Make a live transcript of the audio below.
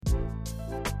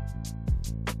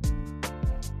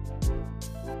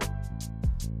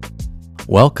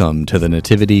Welcome to the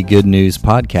Nativity Good News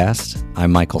Podcast.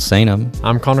 I'm Michael Sainum.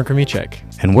 I'm Connor Kremichek.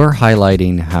 And we're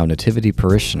highlighting how Nativity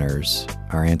parishioners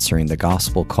are answering the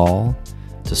gospel call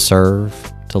to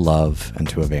serve, to love, and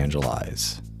to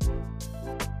evangelize.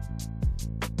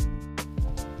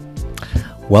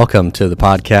 Welcome to the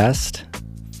podcast.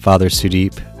 Father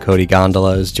Sudeep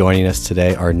Kodigandla is joining us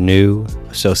today, our new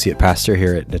associate pastor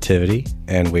here at Nativity,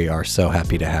 and we are so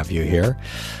happy to have you here.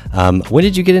 When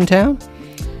did you get in town?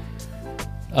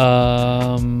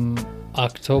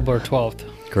 October 12th.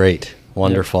 Great.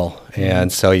 Wonderful. Yep.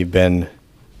 And so you've been,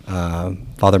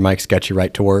 Father Mike's got you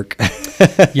right to work.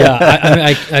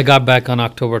 Yeah, I got back on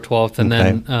October 12th and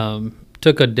then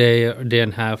took a day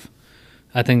and a half.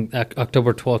 I think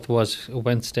October 12th was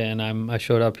Wednesday and I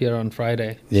showed up here on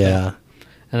Friday. Yeah. So,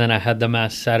 and then I had the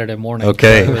Mass Saturday morning.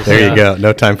 Okay, so there you go.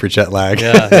 No time for jet lag.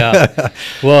 Yeah.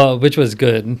 Well, which was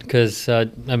good because,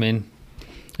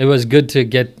 it was good to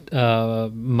get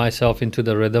myself into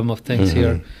the rhythm of things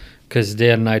here because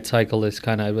day and night cycle is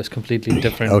it was completely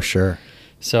different. Oh, sure.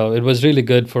 So it was really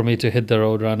good for me to hit the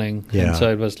road running. Yeah. And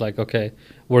so it was like, okay,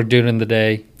 work during the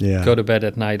day, go to bed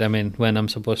at night, when I'm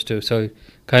supposed to. So it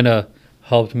kind of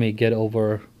helped me get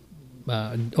over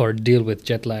or deal with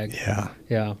jet lag. Yeah,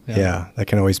 that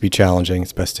can always be challenging.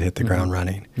 It's best to hit the ground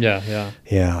running.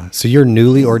 Yeah. So you're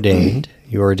newly ordained.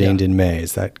 You were ordained in May,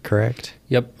 is that correct?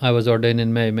 Yep, I was ordained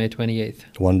in May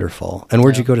 28th. Wonderful. And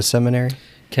where'd you go to seminary?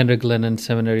 Kendrick Lennon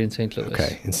Seminary in St. Louis.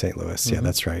 Okay, in St. Louis. Yeah,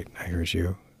 that's right. I heard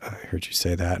you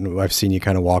say that. And I've seen you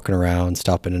kind of walking around,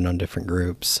 stopping in on different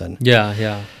groups. And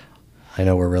Yeah. I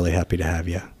know we're really happy to have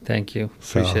you. Thank you.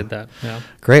 Appreciate that. Yeah.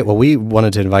 Great. Well, we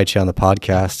wanted to invite you on the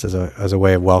podcast as a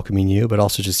way of welcoming you, but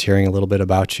also just hearing a little bit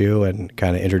about you and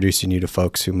kind of introducing you to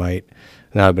folks who might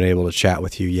not have been able to chat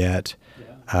with you yet.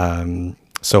 Yeah.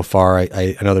 So far,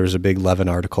 I know there was a big Levin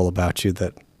article about you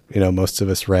that most of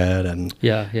us read, and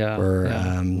we're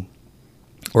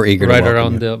eager to welcome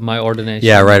around you. My ordination.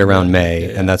 Yeah, right around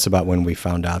May, and that's about when we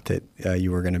found out that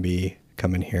you were going to be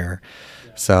coming here.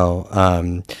 So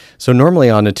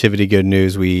normally on Nativity Good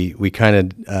News, we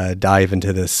kind of dive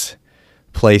into this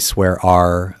place where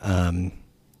our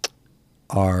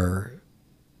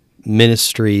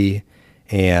ministry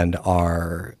and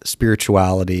our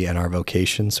spirituality and our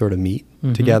vocation sort of meet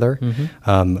together,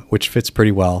 which fits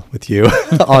pretty well with you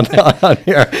on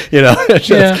here,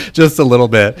 just a little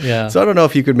bit. Yeah. So I don't know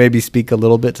if you could maybe speak a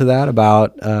little bit to that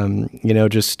about,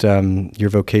 your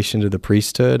vocation to the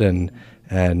priesthood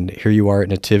and here you are at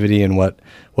Nativity and what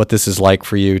this is like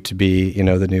for you to be,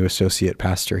 the new associate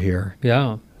pastor here.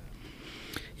 Yeah,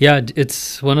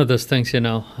 it's one of those things,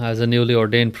 as a newly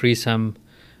ordained priest,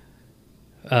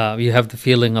 you have the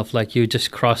feeling of like you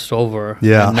just crossed over.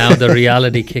 Yeah. And now the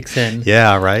reality kicks in.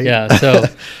 Yeah, right? Yeah, so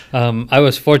I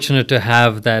was fortunate to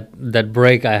have that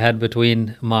break I had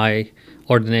between my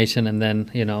ordination and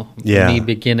then, me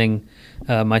beginning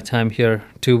my time here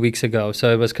 2 weeks ago.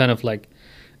 So it was kind of like,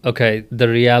 okay, the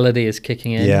reality is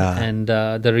kicking in, and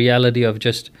the reality of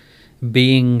just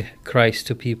being Christ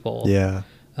to people. Yeah.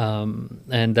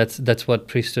 And that's what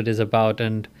priesthood is about.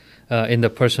 And in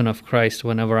the person of Christ,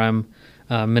 whenever I'm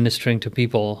ministering to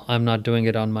people, I'm not doing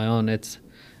it on my own.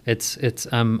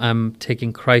 I'm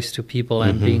taking Christ to people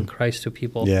and being Christ to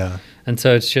people. Yeah. And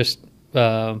so it's just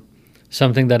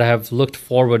something that I have looked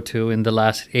forward to in the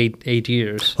last eight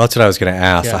years. Well, that's what I was going to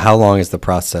ask. Yeah. So how long is the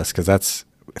process? Because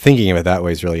thinking of it that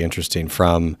way is really interesting,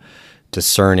 from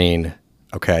discerning,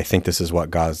 okay, I think this is what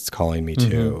God's calling me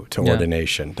to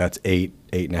ordination. That's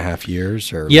 8.5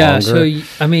 years or longer? So,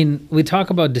 we talk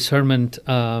about discernment.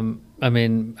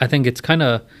 I think it's kind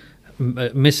of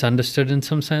misunderstood in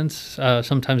some sense.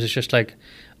 Sometimes it's just like,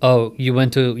 oh, you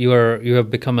have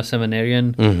become a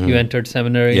seminarian, you entered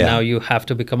seminary, now you have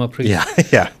to become a priest.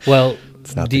 Yeah. Well,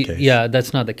 that's not the case. Yeah,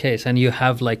 that's not the case. And you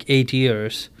have like 8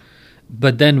 years.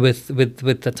 But then with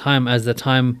the time, as the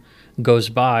time goes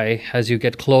by, as you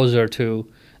get closer to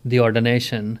the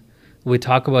ordination, we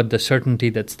talk about the certainty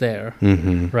that's there,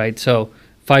 right? So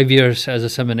 5 years as a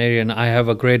seminarian, I have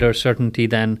a greater certainty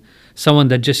than someone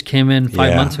that just came in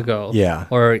 5 months ago,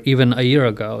 or even a year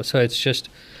ago. So it's just,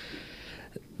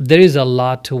 there is a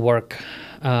lot to work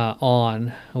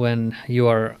on when you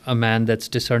are a man that's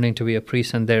discerning to be a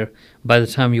priest, and by the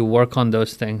time you work on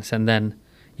those things and then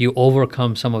you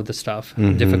overcome some of the stuff,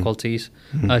 difficulties,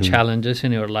 challenges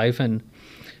in your life, and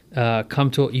come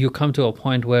to a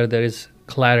point where there is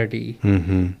clarity,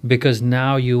 because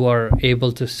now you are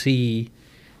able to see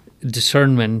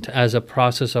discernment as a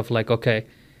process of like, okay,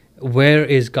 where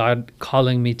is God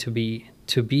calling me to be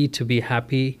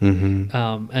happy,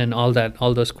 and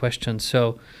all those questions.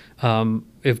 So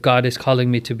if God is calling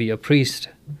me to be a priest,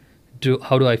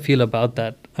 how do I feel about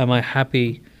that? Am I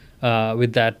happy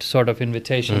with that sort of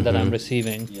invitation that I'm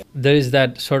receiving? Yeah. There is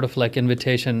that sort of like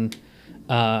invitation.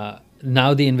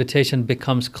 Now the invitation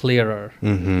becomes clearer.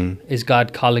 Is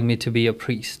God calling me to be a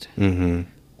priest?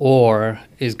 Or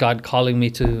is God calling me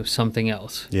to something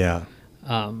else? Yeah.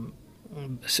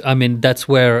 I mean, that's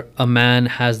where a man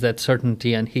has that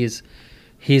certainty, and he's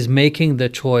making the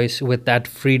choice with that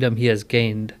freedom he has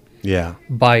gained. Yeah.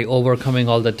 By overcoming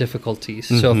all the difficulties.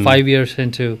 So 5 years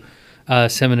into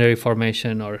seminary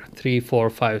formation, or 3, 4,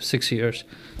 5, 6 years,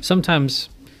 sometimes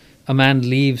a man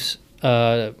leaves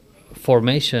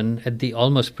formation at the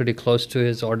almost pretty close to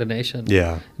his ordination.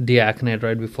 Yeah. Diaconate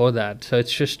right before that. So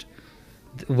it's just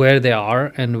where they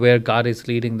are and where God is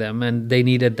leading them, and they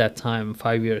needed that time,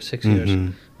 5 years, 6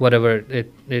 years, whatever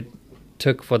it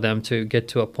took for them to get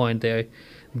to a point.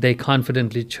 They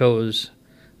confidently chose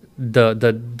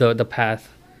the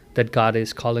path that God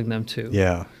is calling them to.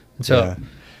 Yeah. So,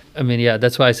 I mean, yeah,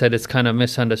 that's why I said it's kind of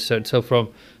misunderstood.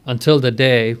 So until the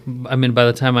day, I mean, by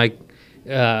the time I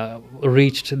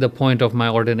reached the point of my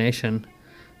ordination,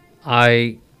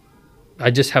 I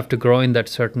just have to grow in that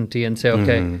certainty and say,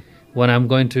 okay, when I'm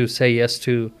going to say yes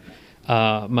to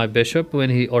my bishop when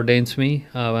he ordains me,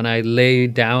 when I lay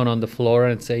down on the floor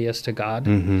and say yes to God,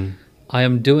 I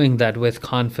am doing that with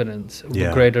confidence,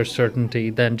 with greater certainty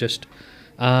than just,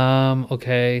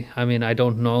 okay, I mean, I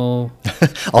don't know.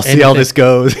 I'll see how this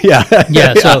goes. Yeah.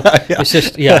 Yeah, so it's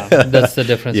just, that's the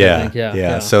difference, I think.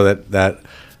 Yeah. So that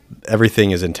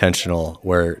everything is intentional,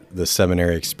 where the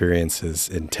seminary experience is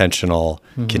intentional,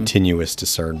 continuous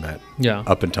discernment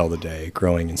up until the day,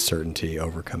 growing in certainty,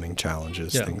 overcoming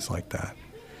challenges, things like that.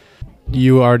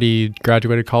 You already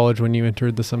graduated college when you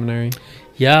entered the seminary?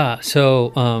 Yeah.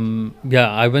 So,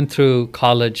 I went through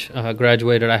college,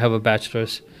 graduated. I have a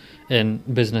bachelor's in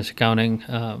business accounting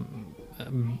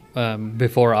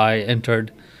before I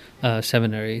entered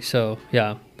seminary. So,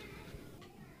 yeah.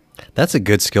 That's a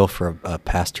good skill for a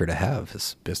pastor to have,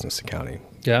 is business accounting.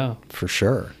 Yeah. For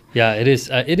sure. Yeah, it is.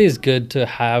 It is good to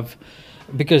have,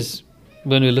 because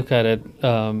when we look at it,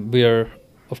 we are,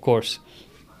 of course,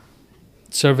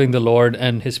 serving the Lord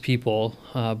and His people,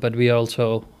 but we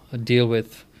also deal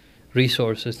with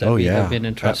resources that we have been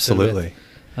entrusted with.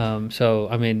 So,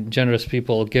 I mean, generous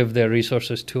people give their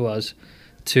resources to us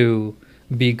to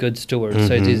be good stewards.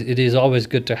 So it is always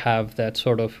good to have that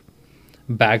sort of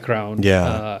background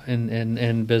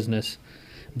in business,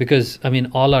 because, I mean,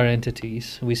 all our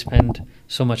entities, we spend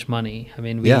so much money. I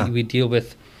mean, we deal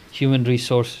with human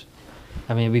resource.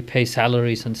 I mean, we pay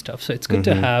salaries and stuff. So it's good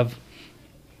to have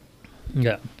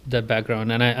that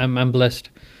background, and I'm blessed.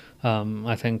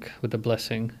 I think with the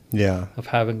blessing of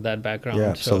having that background. Yeah,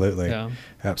 absolutely.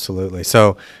 Absolutely.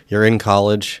 So you're in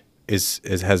college.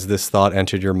 Has this thought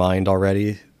entered your mind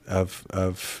already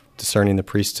of discerning the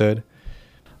priesthood?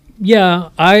 Yeah,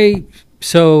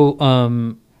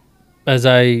 as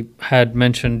I had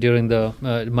mentioned during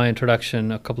my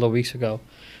introduction a couple of weeks ago,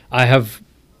 I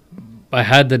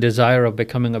had the desire of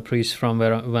becoming a priest from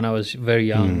when I was very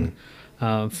young.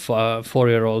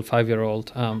 4-year-old,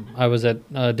 5-year-old. I was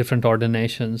at different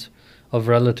ordinations of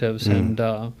relatives, and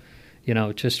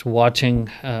just watching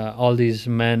all these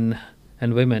men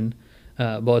and women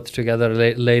both together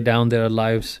lay down their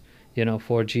lives,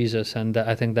 for Jesus, and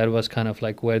I think that was kind of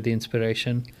like where the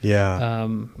inspiration. I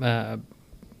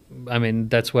mean,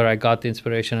 that's where I got the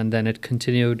inspiration, and then it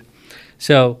continued.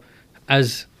 So,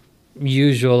 as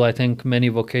usual, I think many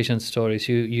vocation stories,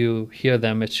 you hear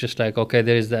them, it's just like, okay,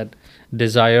 there is that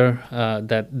desire,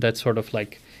 that sort of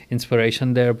like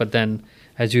inspiration there, but then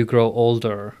as you grow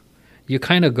older, you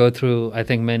kind of go through, I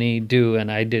think many do, and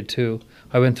I did too,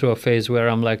 I went through a phase where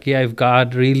I'm like, if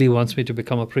God really wants me to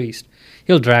become a priest,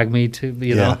 He'll drag me to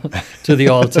to the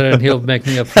altar, and He'll make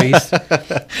me a priest.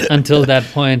 Until that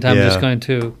point, I'm just going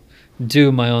to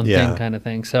do my own thing, kind of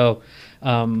thing. So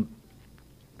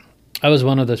I was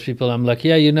one of those people. I'm like,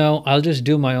 I'll just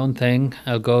do my own thing.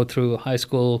 I'll go through high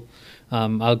school.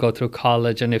 I'll go through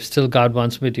college. And if still God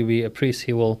wants me to be a priest,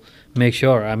 He will make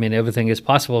sure. I mean, everything is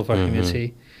possible for Him, you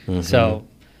see. So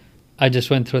I just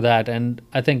went through that. And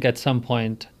I think at some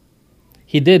point,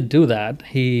 He did do that.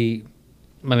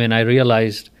 I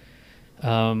realized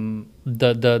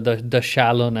the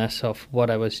shallowness of what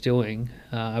I was doing.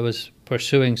 I was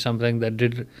pursuing something that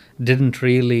didn't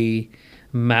really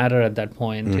matter at that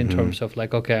point, in terms of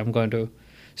like, okay, I'm going to.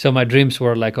 So my dreams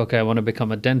were like, okay, I want to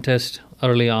become a dentist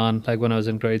early on, like when I was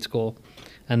in grade school.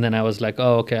 And then I was like,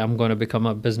 oh, okay, I'm going to become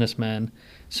a businessman.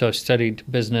 So I studied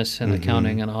business and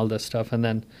accounting and all that stuff. And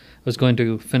then I was going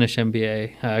to finish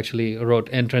MBA. I actually wrote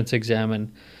entrance exam,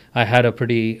 and I had a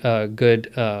pretty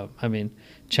good,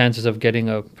 chances of getting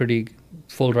a pretty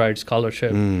full ride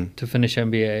scholarship to finish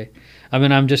MBA. I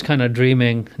mean, I'm just kind of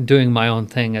dreaming, doing my own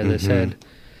thing, as I said.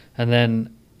 And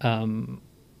then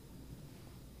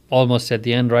almost at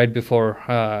the end, right before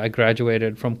I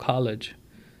graduated from college,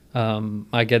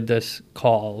 I get this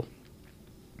call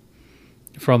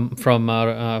from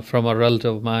a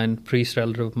relative of mine, priest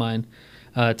relative of mine,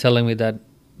 telling me that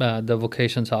the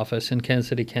vocations office in Kansas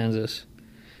City, Kansas,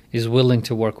 is willing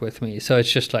to work with me. So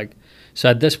it's just like, so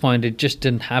at this point, it just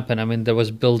didn't happen. I mean, there was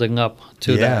building up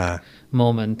to that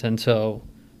moment. And so,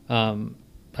 I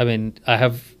mean, I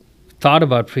have thought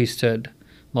about priesthood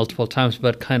multiple times,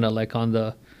 but kind of like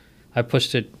I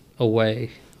pushed it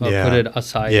away or put it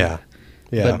aside. Yeah.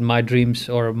 But my dreams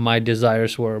or my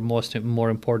desires were more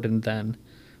important than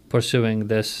pursuing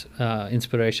this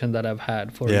inspiration that I've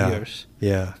had for years.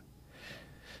 Yeah.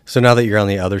 So now that you're on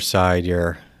the other side,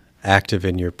 you're active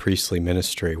in your priestly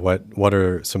ministry. What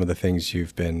are some of the things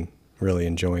you've been really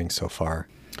enjoying so far?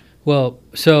 Well,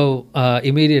 so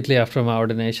immediately after my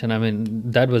ordination, I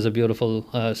mean, that was a beautiful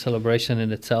celebration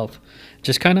in itself.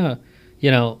 Just kind of,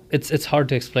 it's hard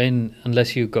to explain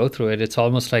unless you go through it. It's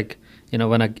almost like,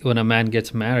 when a man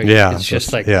gets married, it's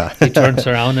just like he turns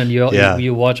around and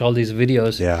you watch all these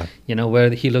videos, where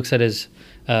he looks at his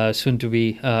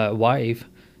soon-to-be wife,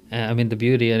 the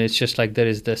beauty, and it's just like there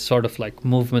is this sort of like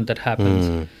movement that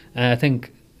happens. And I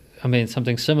think,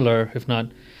 something similar, if not,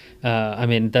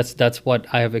 that's what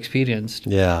I have experienced.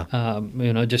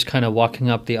 Just kind of walking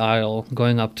up the aisle,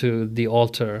 going up to the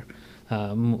altar,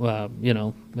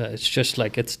 it's just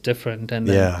like it's different, and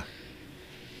then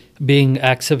being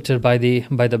accepted by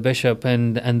the bishop,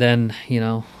 and then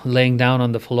laying down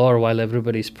on the floor while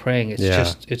everybody's praying.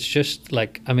 It's just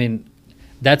like,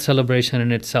 that celebration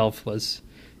in itself was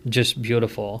just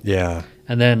beautiful.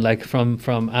 And then like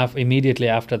from immediately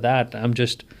after that, I'm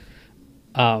just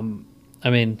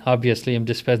obviously I'm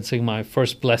dispensing my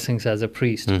first blessings as a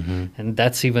priest, and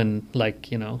that's even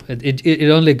like, it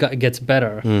only gets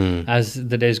better as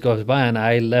the days goes by. And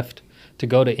I left to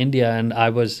go to India, and I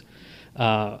was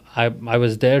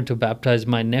there to baptize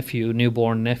my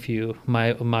newborn nephew,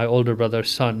 my older brother's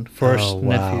son, first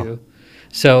nephew.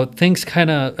 So things kind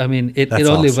of, it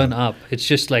only awesome. Went up. It's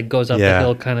just like goes up the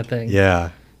hill kind of thing.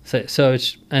 So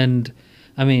it's, and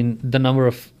the number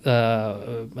of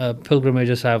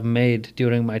pilgrimages I've made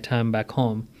during my time back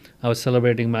home. I was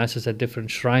celebrating masses at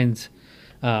different shrines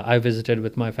I visited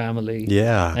with my family.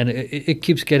 And it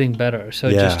keeps getting better. So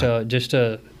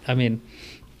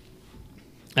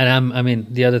and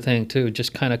the other thing too,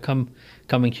 just kind of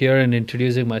coming here and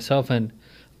introducing myself, and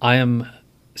I am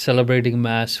celebrating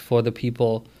Mass for the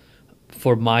people,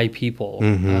 for my people.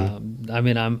 I'm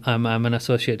an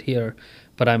associate here,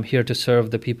 but I'm here to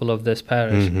serve the people of this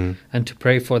parish and to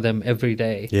pray for them every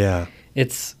day.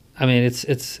 It's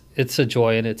a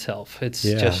joy in itself. It's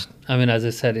just, as I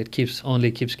said, it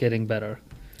keeps getting better.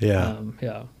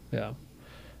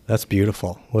 That's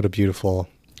beautiful. What a beautiful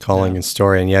calling and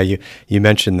story. And you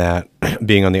mentioned that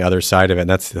being on the other side of it, and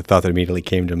that's the thought that immediately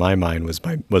came to my mind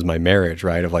was my marriage,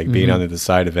 right? Of like being on the other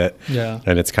side of it.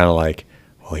 And it's kind of like,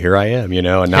 well, here I am,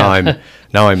 and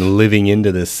now I'm living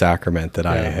into this sacrament that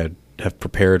I have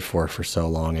prepared for so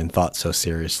long and thought so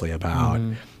seriously about.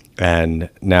 And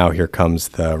now here comes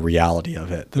the reality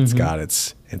of it. That's got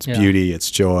its beauty,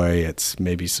 its joy, it's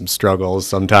maybe some struggles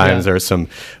sometimes,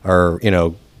 or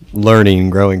learning,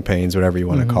 growing pains, whatever you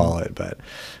want to call it. But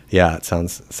it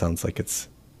sounds like it's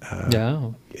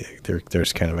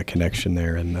there's kind of a connection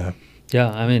there, and being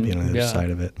on the other side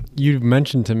of it. You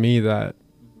mentioned to me that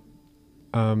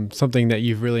something that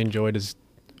you've really enjoyed is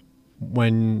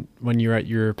when you're at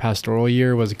your pastoral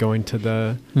year was going to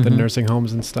the nursing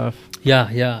homes and stuff.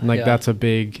 That's a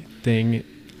big thing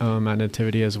at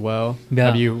Nativity as well.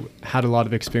 Have you had a lot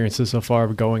of experiences so far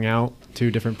of going out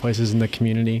to different places in the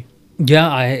community?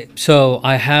 I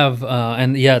have,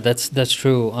 and that's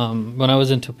true. When I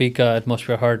was in Topeka at Most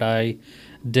Pure Heart, I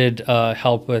did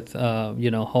help with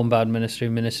homebound ministry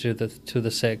to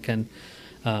the sick, and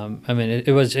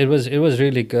it was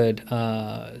really good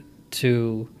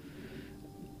to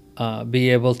be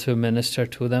able to minister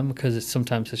to them, because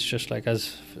sometimes it's just like,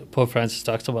 as Pope Francis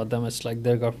talks about them, it's like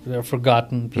they're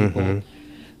forgotten people.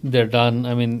 They're done.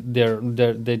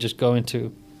 They just go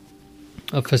into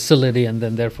a facility and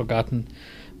then they're forgotten.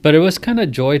 But it was kind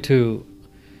of joy to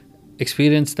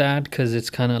experience that, because it's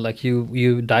kind of like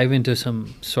you dive into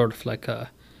some sort of like a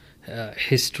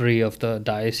history of the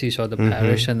diocese or the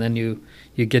parish, and then you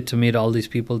get to meet all these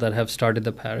people that have started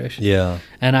the parish.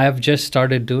 And I've just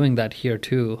started doing that here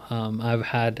too. I've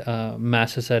had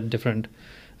masses at different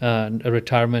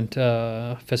retirement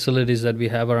facilities that we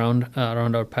have around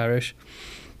our parish,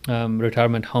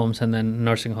 retirement homes and then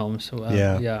nursing homes.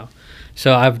 Yeah.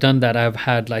 So I've done that. I've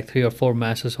had like 3 or 4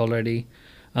 masses already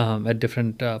at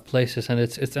different places, and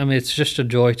it's just a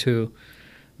joy to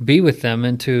be with them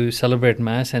and to celebrate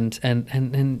Mass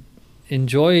and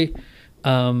enjoy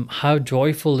how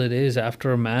joyful it is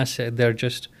after a Mass. They're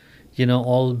just,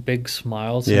 all big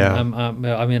smiles. Yeah. And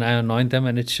I anoint them,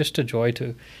 and it's just a joy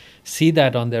to see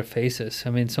that on their faces.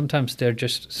 I mean, sometimes they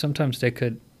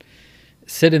could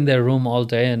sit in their room all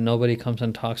day and nobody comes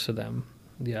and talks to them.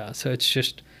 Yeah. So it's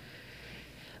just,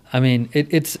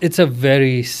 it's a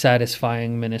very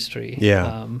satisfying ministry.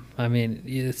 Yeah.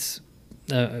 It's,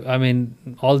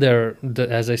 all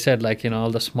as I said, all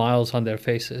the smiles on their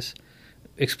faces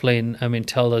explain,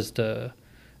 tell us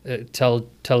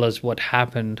tell us what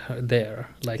happened there,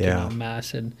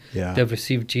 Mass, and they've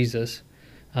received Jesus.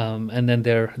 And then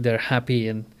they're happy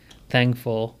and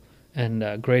thankful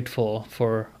and grateful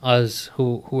for us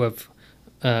who have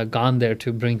gone there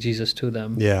to bring Jesus to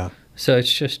them. Yeah. So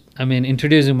it's just,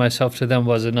 introducing myself to them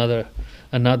was another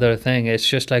thing. It's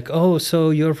just like, oh, so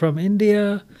you're from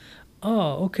India?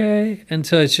 Oh, okay. And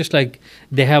so it's just like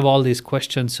they have all these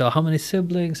questions. So how many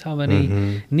siblings? How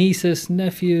many nieces,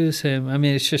 nephews?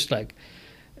 It's just like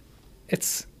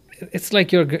it's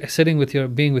like you're sitting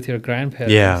being with your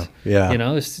grandparents. Yeah.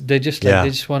 They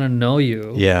just want to know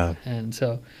you. Yeah. And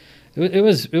so it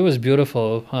was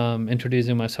beautiful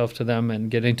introducing myself to them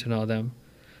and getting to know them.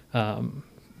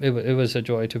 It was a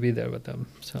joy to be there with them.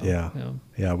 So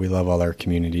yeah, we love all our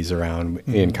communities around.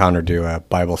 Me and Connor do a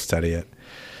Bible study at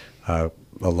a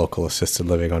local assisted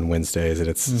living on Wednesdays, and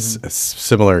it's a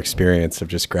similar experience of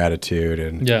just gratitude,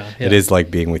 and it is like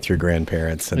being with your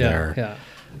grandparents and their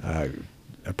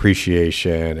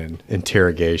appreciation and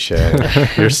interrogation.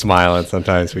 You're smiling.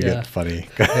 Sometimes we get funny.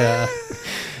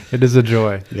 It is a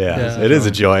joy. It is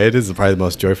a joy. It is probably the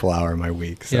most joyful hour of my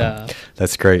week. So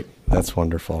that's great. That's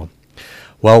wonderful.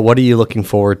 Well, what are you looking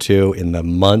forward to in the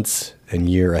months and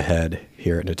year ahead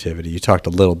here at Nativity? You talked a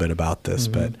little bit about this,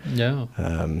 but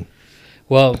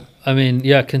well,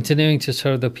 continuing to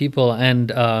serve the people,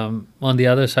 and on the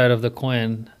other side of the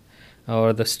coin,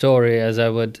 or the story, as I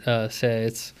would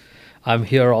say, I'm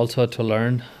here also to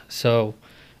learn. So,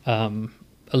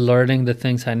 learning the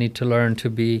things I need to learn to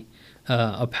be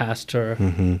a pastor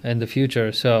in the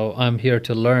future. So I'm here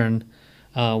to learn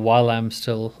while I'm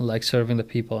still serving the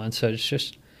people, and so it's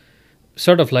just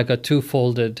sort of like a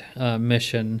two-folded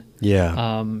mission.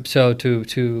 So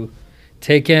to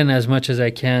take in as much as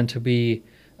I can to be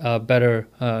a better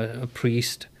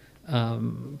priest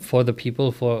for the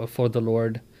people, for the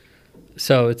Lord.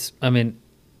 So it's,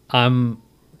 I'm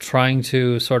trying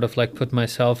to sort of put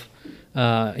myself,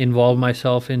 involve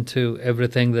myself into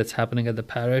everything that's happening at the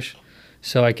parish,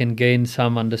 so I can gain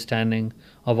some understanding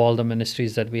of all the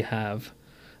ministries that we have,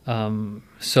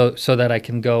 so that I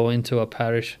can go into a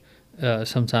parish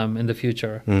sometime in the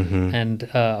future and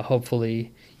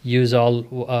hopefully use all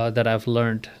that I've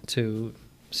learned to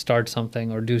start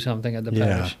something or do something at the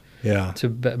parish to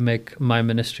make my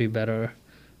ministry better.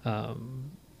 Well,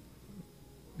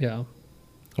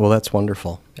 that's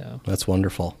wonderful. That's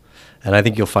wonderful. And I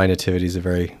think you'll find Nativity is a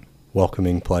very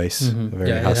welcoming place, a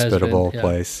very hospitable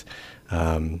place.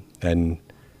 And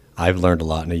I've learned a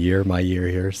lot in my year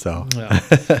here. So,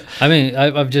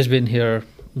 I've just been here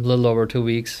a little over 2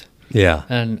 weeks.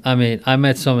 And I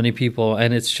met so many people,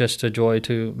 and it's just a joy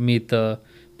to meet the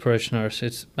parishioners.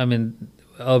 It's,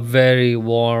 a very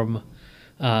warm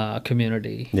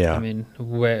community.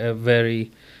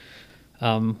 Very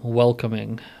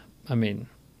welcoming.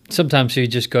 Sometimes you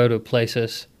just go to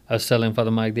places. I was telling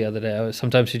Father Mike the other day,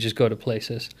 sometimes you just go to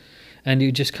places and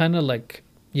you just kind of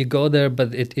you go there,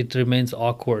 but it remains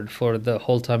awkward for the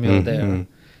whole time you're there.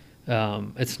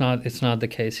 It's not the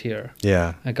case here.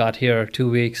 I got here 2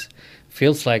 weeks.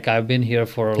 Feels like I've been here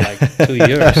for 2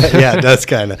 years. It does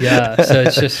kind of. So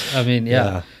it's just,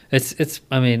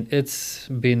 it's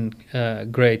been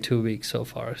great 2 weeks so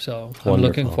far. So wonderful. I'm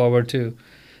looking forward to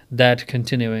that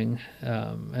continuing.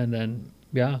 And then,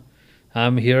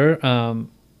 I'm here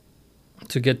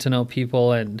to get to know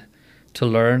people and to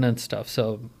learn and stuff.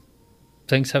 So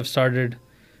things have started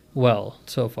well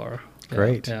so far.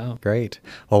 Great. Great.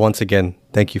 Well, once again,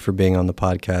 thank you for being on the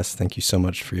podcast. Thank you so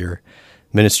much for your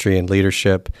ministry and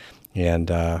leadership. And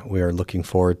we are looking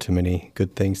forward to many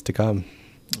good things to come.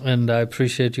 And I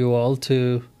appreciate you all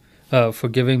for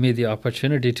giving me the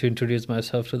opportunity to introduce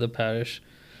myself to the parish.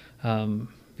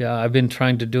 I've been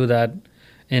trying to do that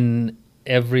in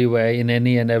every way, in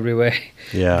any and every way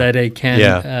that I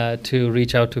can to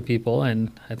reach out to people.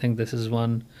 And I think this is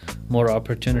one more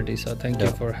opportunity. So thank you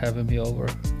for having me over.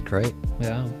 Great.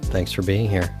 Thanks for being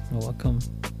here. You're welcome.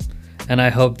 And I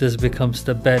hope this becomes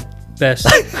the best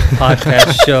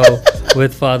podcast show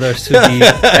with Father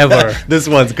Sudeep ever. This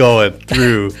one's going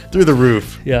through the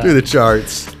roof, through the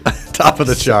charts, top of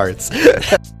the charts.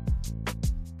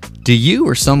 Do you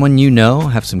or someone you know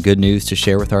have some good news to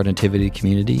share with our Nativity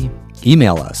community?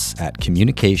 Email us at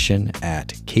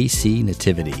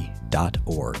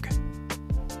communication@kcnativity.org.